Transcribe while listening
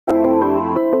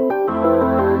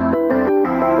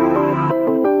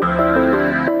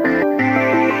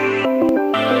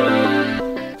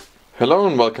Hello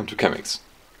and welcome to Chemics.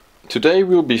 Today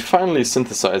we'll be finally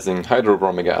synthesizing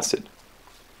hydrobromic acid.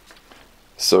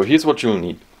 So here's what you'll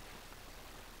need.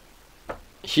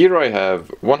 Here I have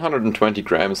 120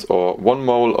 grams or 1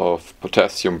 mole of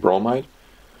potassium bromide,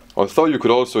 although you could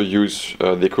also use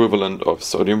the equivalent of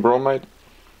sodium bromide.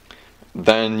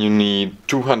 Then you need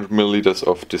 200 milliliters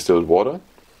of distilled water,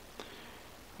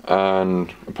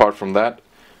 and apart from that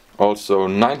also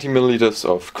 90 milliliters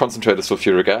of concentrated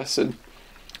sulfuric acid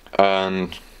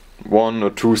and 1 or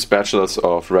 2 spatulas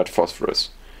of red phosphorus,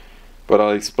 but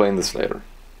I'll explain this later.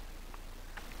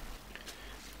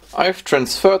 I've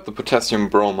transferred the potassium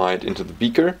bromide into the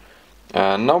beaker,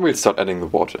 and now we'll start adding the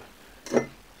water.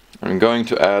 I'm going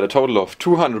to add a total of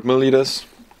 200 milliliters,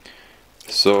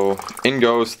 so in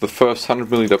goes the first 100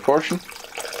 milliliter portion,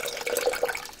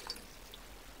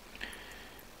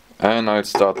 and I'll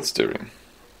start the stirring.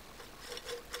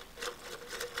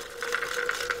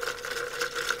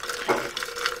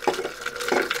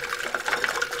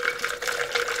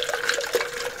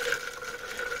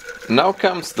 Now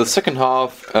comes the second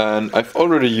half, and I've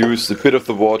already used a bit of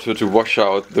the water to wash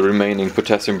out the remaining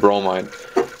potassium bromide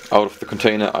out of the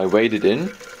container I weighed it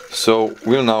in, so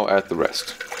we'll now add the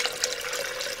rest.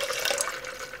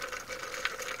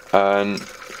 And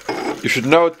you should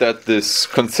note that this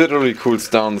considerably cools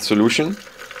down the solution,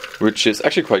 which is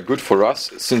actually quite good for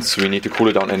us since we need to cool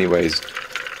it down anyways.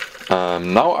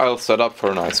 Now I'll set up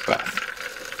for an ice bath.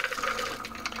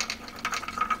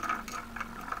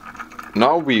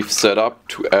 Now we've set up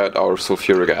to add our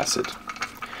sulfuric acid.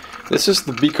 This is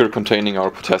the beaker containing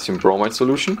our potassium bromide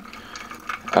solution,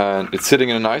 and it's sitting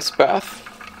in an ice bath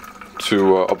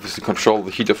to obviously control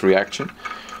the heat of reaction,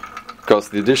 because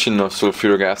the addition of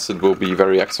sulfuric acid will be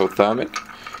very exothermic.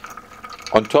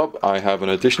 On top I have an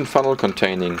addition funnel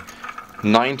containing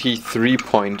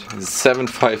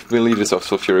 93.75 milliliters of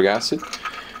sulfuric acid,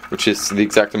 which is the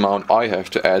exact amount I have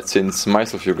to add since my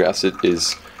sulfuric acid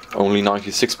is only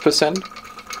 96%.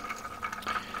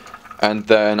 And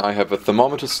then I have a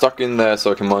thermometer stuck in there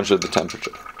so I can monitor the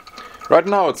temperature. Right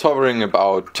now it's hovering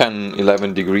about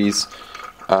 10-11 degrees,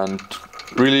 and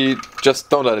really just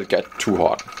don't let it get too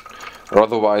hot, or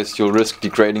otherwise you'll risk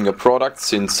degrading your product,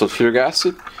 since sulfuric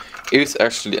acid is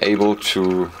actually able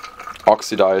to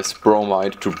oxidize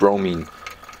bromide to bromine.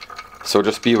 So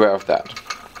just be aware of that.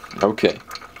 Okay,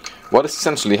 what is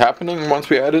essentially happening once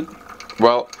we add it?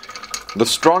 Well, the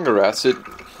stronger acid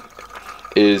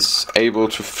is able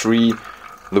to free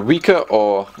the weaker,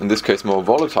 or in this case more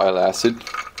volatile acid,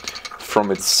 from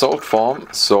its salt form.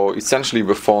 So essentially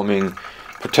we're forming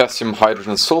potassium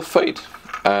hydrogen sulfate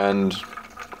and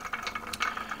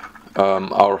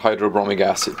our hydrobromic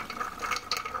acid.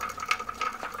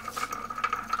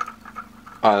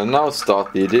 I'll now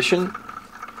start the addition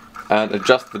and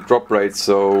adjust the drop rate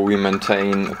so we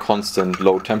maintain a constant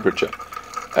low temperature.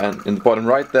 And in the bottom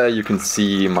right there you can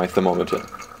see my thermometer.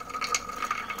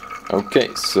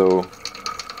 Okay, so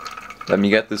let me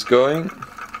get this going.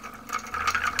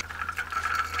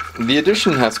 The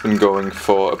addition has been going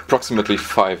for approximately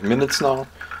 5 minutes now,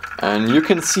 and you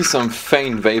can see some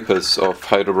faint vapors of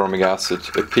hydrobromic acid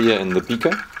appear in the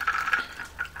beaker.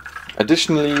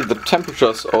 Additionally, the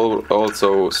temperature is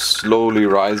also slowly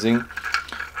rising,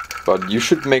 but you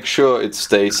should make sure it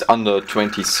stays under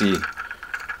 20 C.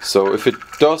 So if it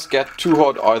does get too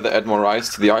hot, either add more ice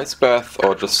to the ice bath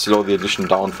or just slow the addition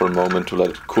down for a moment to let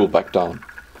it cool back down.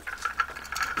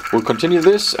 We'll continue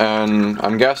this, and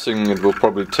I'm guessing it will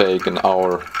probably take an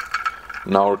hour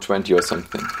 20 or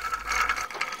something.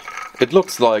 It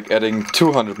looks like adding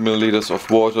 200 milliliters of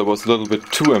water was a little bit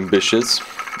too ambitious,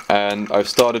 and I've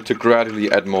started to gradually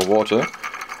add more water.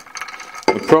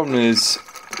 The problem is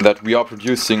that we are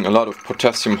producing a lot of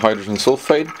potassium hydrogen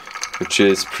sulfate, which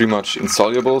is pretty much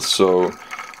insoluble, so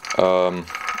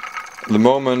the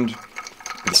moment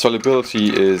the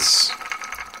solubility is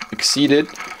exceeded,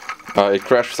 it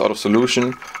crashes out of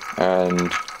solution and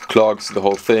clogs the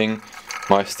whole thing.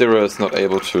 My stirrer is not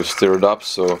able to stir it up,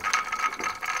 so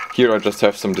here I just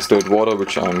have some distilled water,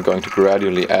 which I'm going to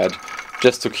gradually add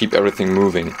just to keep everything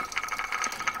moving.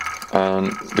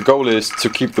 And the goal is to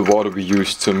keep the water we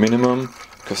use to a minimum,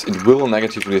 because it will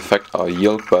negatively affect our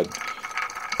yield, but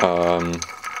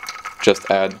just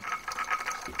add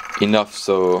enough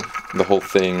so the whole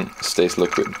thing stays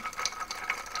liquid.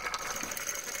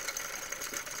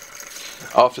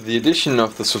 After the addition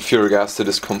of the sulfuric acid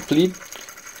is complete,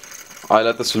 I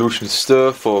let the solution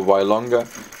stir for a while longer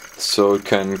so it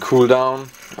can cool down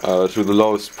to the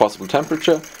lowest possible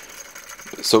temperature,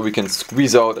 so we can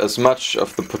squeeze out as much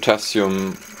of the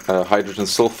potassium hydrogen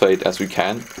sulfate as we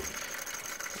can.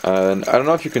 And I don't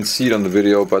know if you can see it on the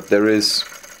video, but there is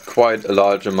quite a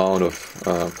large amount of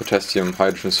potassium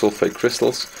hydrogen sulfate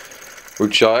crystals,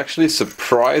 which are actually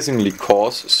surprisingly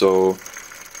coarse, so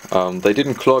they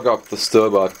didn't clog up the stir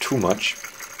bar too much,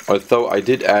 although I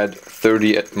did add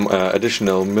 30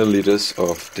 additional milliliters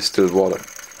of distilled water.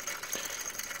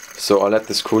 So I'll let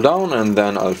this cool down and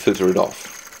then I'll filter it off.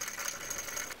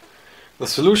 The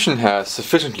solution has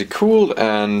sufficiently cooled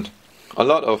and a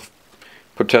lot of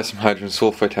potassium hydrogen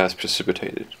sulfate has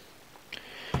precipitated.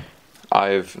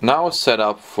 I've now set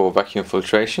up for vacuum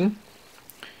filtration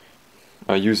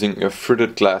using a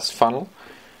fritted glass funnel,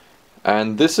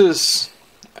 and this is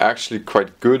actually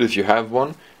quite good if you have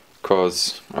one,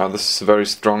 because this is a very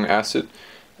strong acid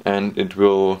and it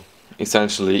will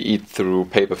essentially eat through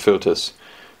paper filters.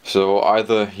 So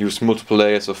either use multiple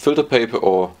layers of filter paper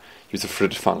or use a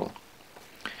fritted funnel.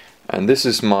 And this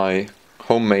is my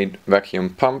homemade vacuum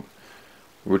pump,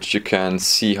 which you can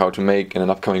see how to make in an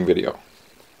upcoming video.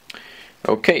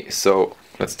 Okay, so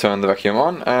let's turn the vacuum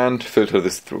on and filter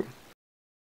this through.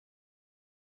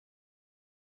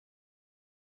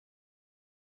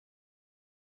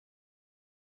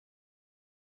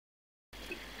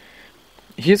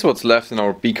 Here's what's left in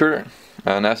our beaker,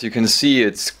 and as you can see,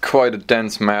 it's quite a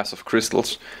dense mass of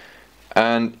crystals.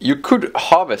 And you could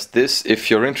harvest this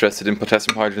if you're interested in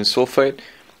potassium hydrogen sulfate,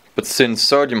 but since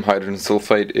sodium hydrogen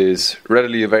sulfate is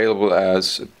readily available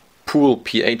as a pool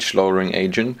pH lowering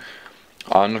agent,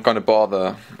 I'm not going to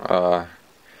bother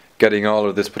getting all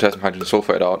of this potassium hydrogen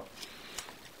sulfate out.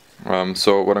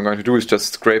 So what I'm going to do is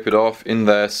just scrape it off in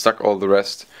there, suck all the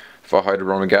rest of our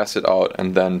hydrobromic acid out,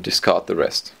 and then discard the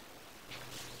rest.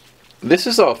 This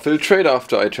is our filtrate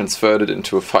after I transferred it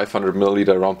into a 500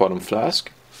 milliliter round bottom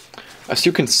flask. As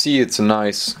you can see, it's a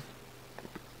nice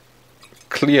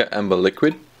clear amber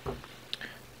liquid,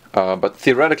 but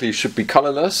theoretically it should be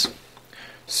colorless.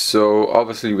 So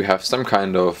obviously we have some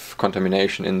kind of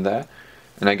contamination in there,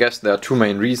 and I guess there are two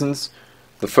main reasons.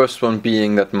 The first one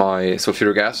being that my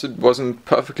sulfuric acid wasn't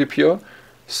perfectly pure,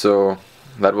 so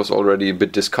that was already a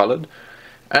bit discolored.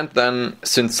 And then,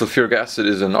 since sulfuric acid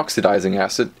is an oxidizing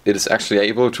acid, it is actually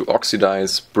able to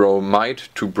oxidize bromide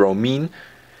to bromine.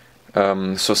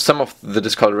 So some of the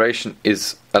discoloration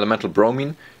is elemental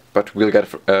bromine, but we'll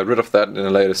get rid of that in a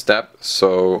later step.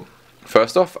 So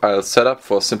first off, I'll set up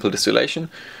for simple distillation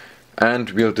and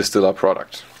we'll distill our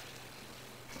product.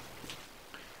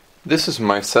 This is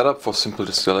my setup for simple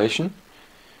distillation.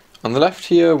 On the left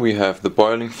here we have the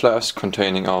boiling flask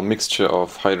containing our mixture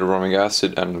of hydrobromic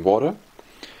acid and water.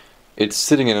 It's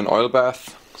sitting in an oil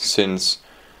bath. Since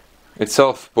it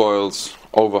self-boils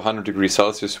over 100 degrees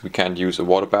Celsius, we can't use a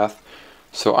water bath.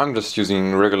 So I'm just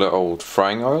using regular old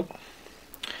frying oil.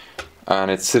 And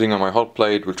it's sitting on my hot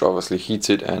plate, which obviously heats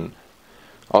it, and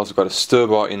also got a stir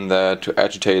bar in there to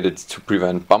agitate it to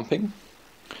prevent bumping.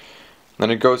 Then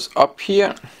it goes up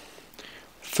here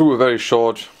through a very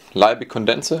short Liebig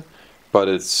condenser, but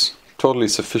it's totally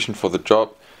sufficient for the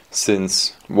job,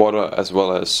 since water as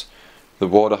well as the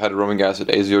water hydrobromic acid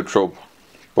azeotrope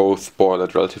both boil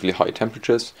at relatively high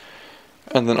temperatures.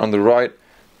 And then on the right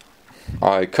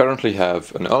I currently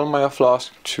have an Erlenmeyer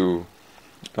flask to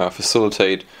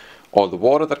facilitate all the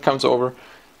water that comes over,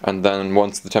 and then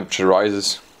once the temperature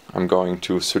rises I'm going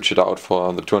to switch it out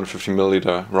for the 250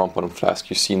 milliliter round bottom flask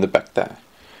you see in the back there.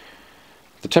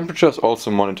 The temperature is also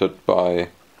monitored by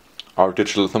our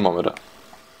digital thermometer.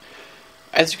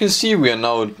 As you can see, we are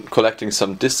now collecting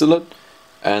some distillate,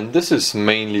 and this is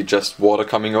mainly just water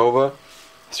coming over,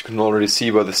 as you can already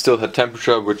see by the still head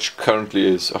temperature, which currently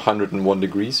is 101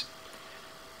 degrees.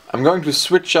 I'm going to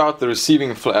switch out the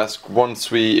receiving flask once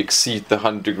we exceed the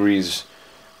 100 degrees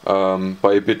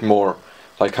by a bit more,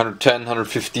 like 110,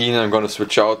 115. I'm going to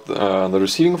switch out the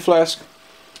receiving flask,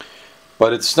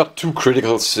 but it's not too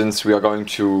critical since we are going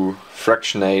to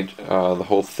fractionate the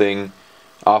whole thing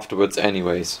afterwards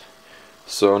anyways.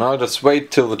 So now just wait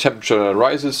till the temperature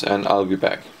rises and I'll be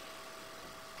back.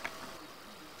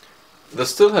 The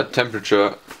still head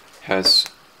temperature has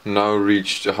now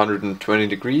reached 120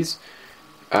 degrees,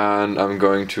 and I'm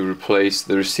going to replace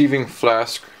the receiving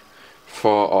flask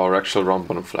for our actual round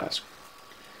bottom flask.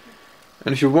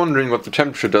 And if you're wondering what the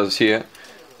temperature does here,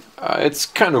 it's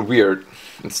kind of weird.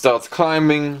 It starts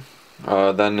climbing,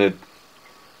 then it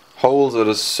holds at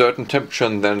a certain temperature,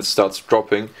 and then it starts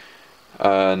dropping,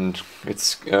 and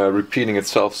it's repeating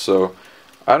itself. So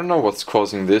I don't know what's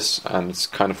causing this, and it's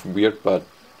kind of weird, but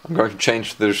I'm going to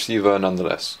change the receiver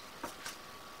nonetheless.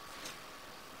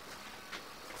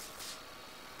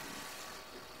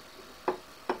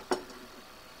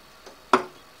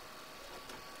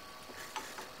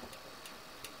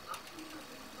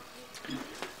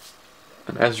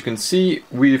 And as you can see,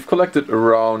 we've collected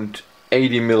around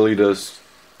 80 milliliters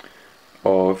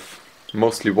of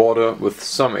mostly water with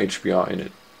some HBr in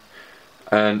it.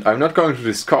 And I'm not going to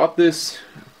discard this,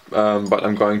 but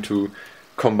I'm going to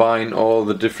combine all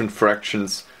the different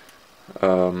fractions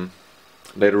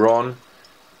later on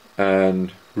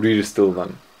and redistill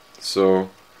them. So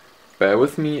bear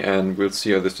with me and we'll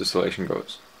see how this distillation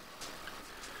goes.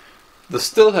 The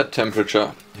still head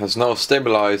temperature has now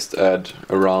stabilized at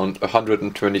around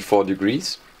 124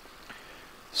 degrees.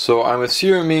 So I'm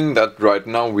assuming that right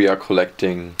now we are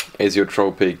collecting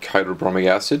azeotropic hydrobromic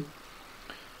acid,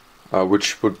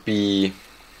 which would be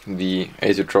the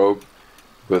azeotrope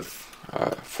with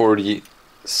 47-48%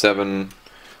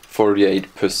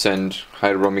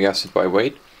 hydrobromic acid by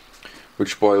weight,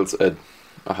 which boils at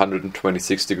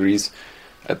 126 degrees.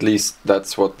 At least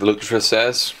that's what the literature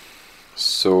says.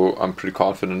 So I'm pretty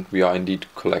confident we are indeed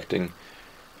collecting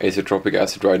azeotropic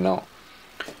acid right now.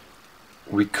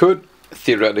 We could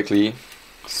theoretically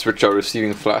switch our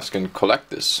receiving flask and collect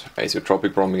this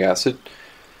azeotropic bromic acid,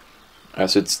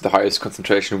 as it's the highest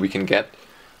concentration we can get,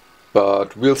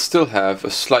 but we'll still have a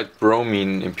slight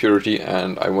bromine impurity,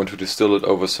 and I want to distill it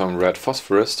over some red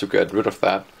phosphorus to get rid of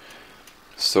that.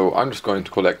 So I'm just going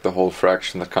to collect the whole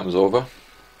fraction that comes over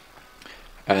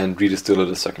and redistill it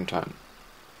a second time.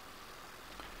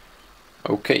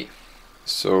 Okay,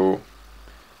 so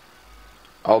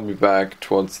I'll be back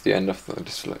towards the end of the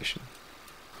distillation.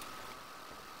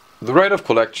 The rate of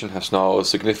collection has now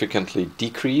significantly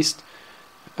decreased,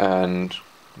 and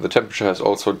the temperature has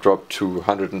also dropped to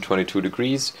 122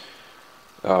 degrees.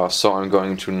 So I'm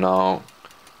going to now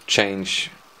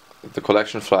change the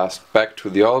collection flask back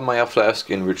to the Erlenmeyer flask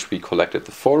in which we collected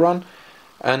the forerun,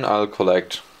 and I'll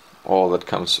collect all that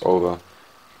comes over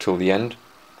till the end.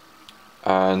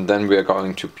 And then we are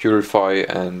going to purify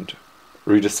and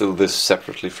redistill this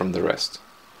separately from the rest.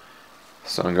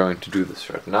 So I'm going to do this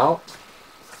right now.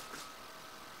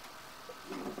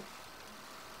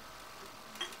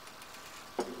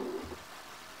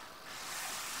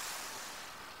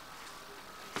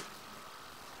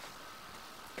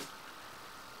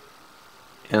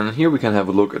 And here we can have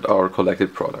a look at our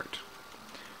collected product.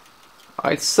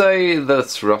 I'd say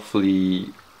that's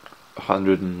roughly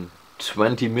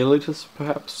 120 milliliters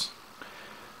perhaps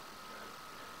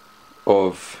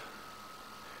of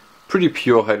pretty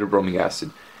pure hydrobromic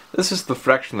acid. This is the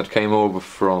fraction that came over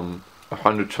from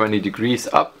 120 degrees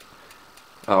up,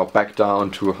 back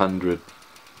down to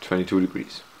 122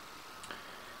 degrees.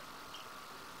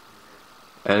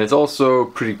 And it's also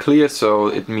pretty clear, so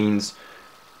it means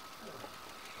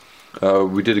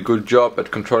we did a good job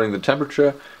at controlling the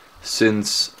temperature,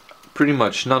 since pretty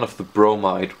much none of the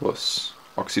bromide was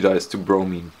oxidized to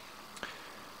bromine.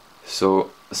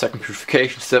 So a second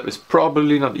purification step is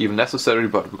probably not even necessary,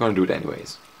 but we're going to do it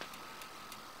anyways.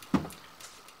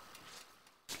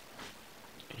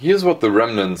 Here's what the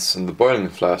remnants in the boiling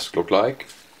flask look like,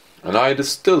 and I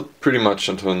distilled pretty much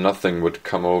until nothing would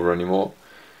come over anymore.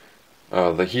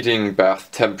 The heating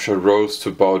bath temperature rose to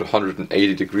about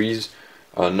 180 degrees.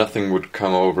 Nothing would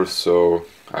come over, so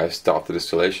I stopped the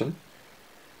distillation.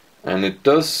 And it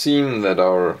does seem that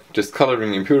our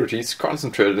discoloring impurities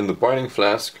concentrated in the boiling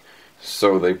flask,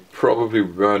 so they probably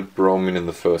weren't bromine in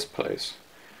the first place.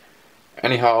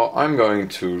 Anyhow, I'm going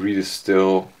to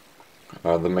redistill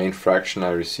the main fraction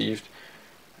I received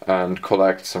and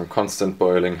collect some constant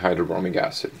boiling hydrobromic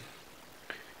acid.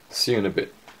 See you in a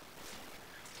bit.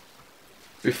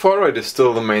 Before I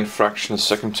distill the main fraction a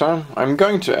second time, I'm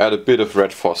going to add a bit of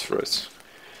red phosphorus.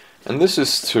 And this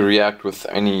is to react with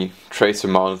any trace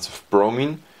amounts of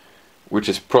bromine, which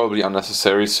is probably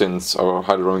unnecessary since our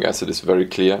hydrobromic acid is very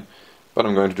clear, but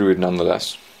I'm going to do it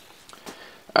nonetheless.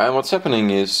 And what's happening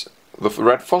is the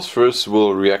red phosphorus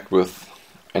will react with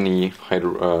any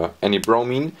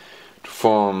bromine to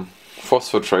form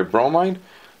phosphotribbromide,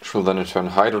 which will then in turn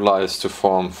hydrolyze to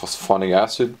form phosphonic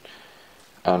acid.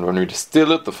 And when we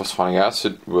distill it, the phosphonic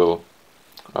acid will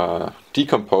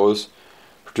decompose,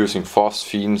 producing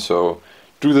phosphine. So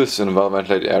do this in a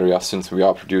well-ventilated area, since we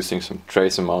are producing some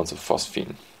trace amounts of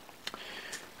phosphine.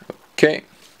 Okay,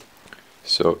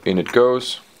 so in it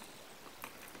goes.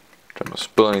 Try not to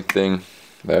spill anything.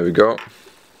 There we go.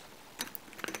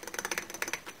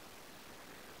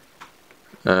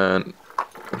 And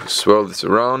swirl this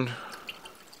around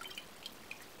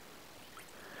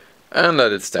and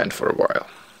let it stand for a while.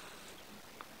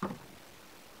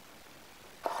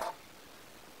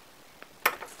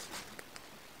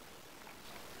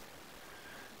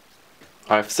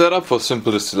 I've set up for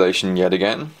simple distillation yet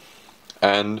again,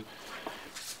 and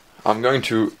I'm going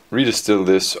to redistill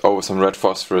this over some red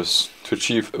phosphorus to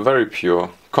achieve a very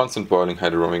pure, constant boiling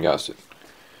hydrobromic acid.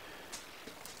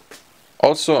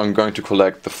 Also, I'm going to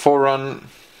collect the forerun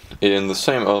in the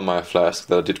same Erlenmeyer flask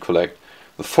that I did collect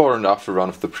the fore and after run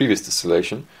of the previous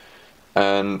distillation,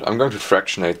 and I'm going to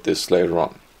fractionate this later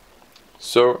on.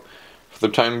 So, for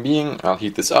the time being, I'll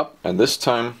heat this up, and this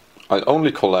time I'll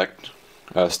only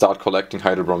start collecting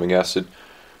hydrobromic acid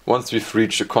once we've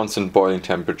reached a constant boiling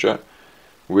temperature,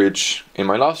 which in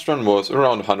my last run was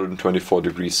around 124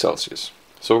 degrees Celsius.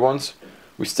 So once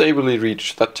we stably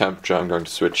reach that temperature, I'm going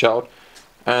to switch out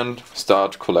and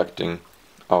start collecting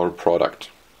our product.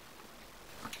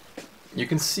 You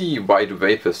can see white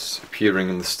vapors appearing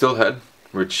in the still head,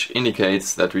 which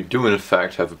indicates that we do in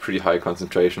fact have a pretty high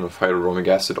concentration of hydrobromic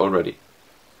acid already.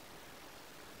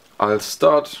 I'll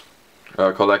start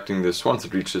collecting this once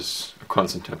it reaches a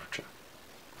constant temperature.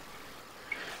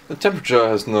 The temperature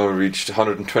has now reached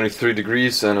 123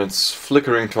 degrees and it's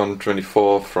flickering to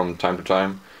 124 from time to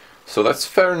time. So that's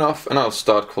fair enough, and I'll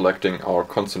start collecting our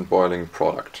constant boiling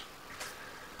product.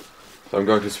 So I'm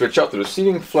going to switch out to the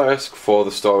sealing flask for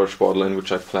the storage bottle in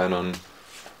which I plan on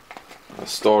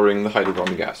storing the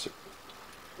hydrobromic acid.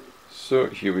 So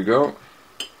here we go.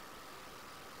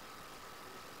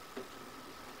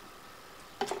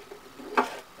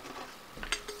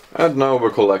 And now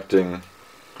we're collecting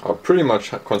our pretty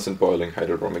much constant boiling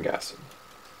hydrobromic acid.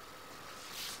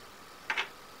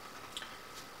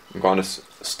 I'm going to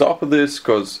stop this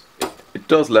because it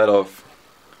does let off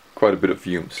quite a bit of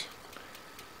fumes,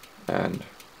 and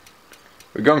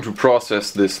we're going to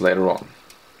process this later on.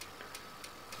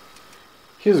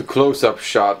 Here's a close-up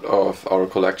shot of our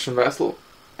collection vessel,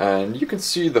 and you can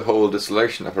see the whole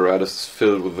distillation apparatus is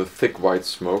filled with a thick white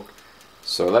smoke,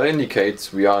 so that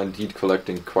indicates we are indeed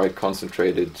collecting quite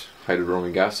concentrated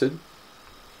hydrobromic acid.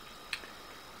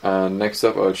 And next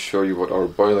up I'll show you what our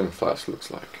boiling flask looks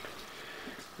like.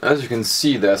 As you can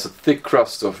see, there's a thick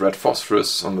crust of red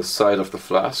phosphorus on the side of the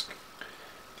flask,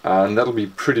 and that'll be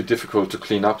pretty difficult to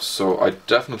clean up, so I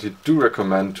definitely do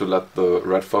recommend to let the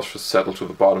red phosphorus settle to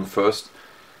the bottom first,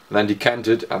 then decant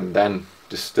it and then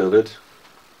distill it.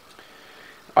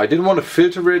 I didn't want to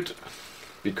filter it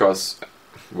because,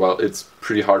 well, it's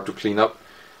pretty hard to clean up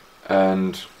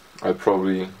and I'll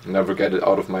probably never get it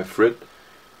out of my frit,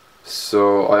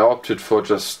 so I opted for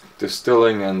just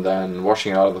distilling and then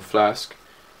washing it out of the flask.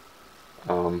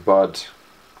 But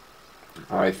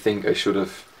I think I should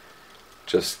have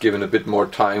just given a bit more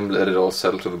time, let it all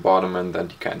settle to the bottom and then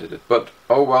decanted it. But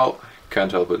oh well,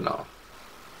 can't help it now.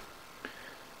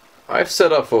 I've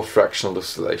set up for fractional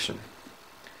distillation.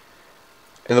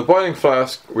 In the boiling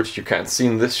flask, which you can't see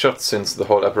in this shot since the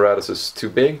whole apparatus is too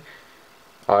big,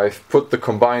 I've put the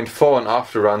combined fore and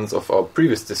after runs of our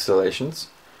previous distillations,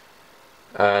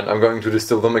 and I'm going to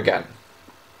distill them again.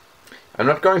 I'm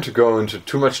not going to go into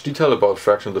too much detail about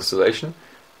fractional distillation,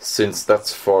 since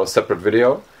that's for a separate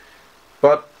video,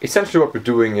 but essentially what we're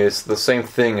doing is the same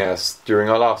thing as during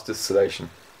our last distillation.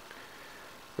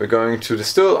 We're going to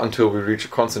distill until we reach a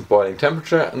constant boiling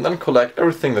temperature and then collect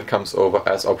everything that comes over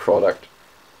as our product.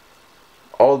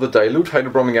 All the dilute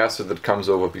hydrobromic acid that comes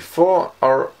over before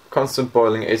our constant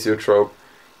boiling azeotrope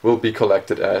will be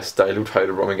collected as dilute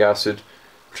hydrobromic acid,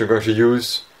 which we're going to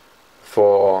use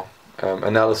for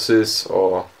analysis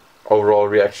or overall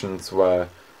reactions where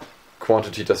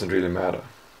quantity doesn't really matter.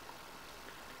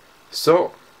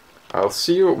 So I'll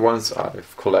see you once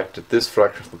I've collected this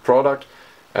fraction of the product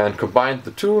and combined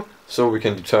the two so we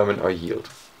can determine our yield.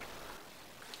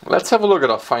 Let's have a look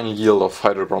at our final yield of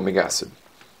hydrobromic acid.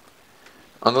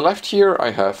 On the left here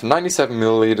I have 97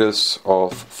 milliliters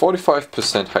of 45%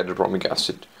 hydrobromic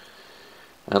acid,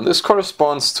 and this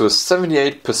corresponds to a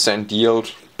 78%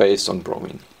 yield based on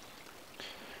bromine.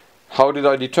 How did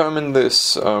I determine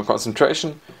this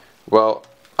concentration? Well,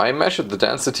 I measured the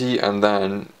density, and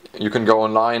then you can go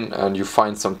online and you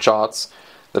find some charts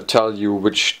that tell you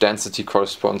which density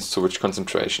corresponds to which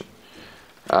concentration.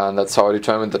 And that's how I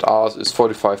determined that ours is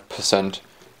 45%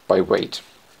 by weight.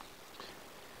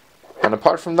 And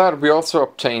apart from that, we also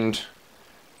obtained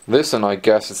this, and I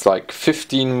guess it's like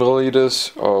 15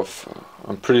 milliliters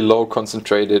of pretty low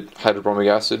concentrated hydrobromic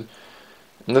acid.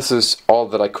 And this is all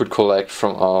that I could collect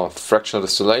from our fractional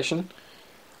distillation,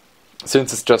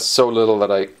 since it's just so little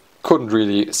that I couldn't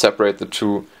really separate the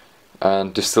two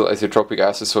and distill azeotropic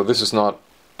acid. So this is not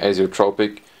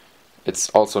azeotropic, it's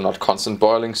also not constant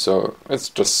boiling, so it's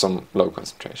just some low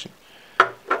concentration.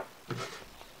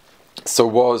 So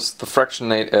was the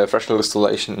fractional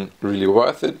distillation really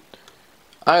worth it?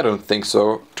 I don't think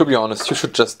so. To be honest, you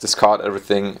should just discard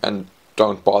everything and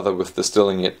don't bother with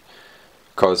distilling it,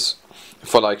 because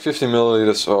for like 50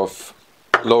 milliliters of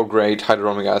low-grade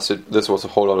hydrobromic acid, this was a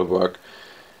whole lot of work,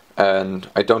 and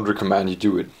I don't recommend you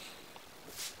do it.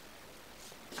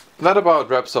 that about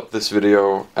wraps up this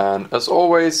video, and as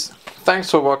always,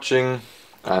 thanks for watching,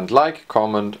 and like,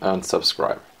 comment and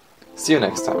subscribe. See you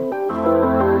next time.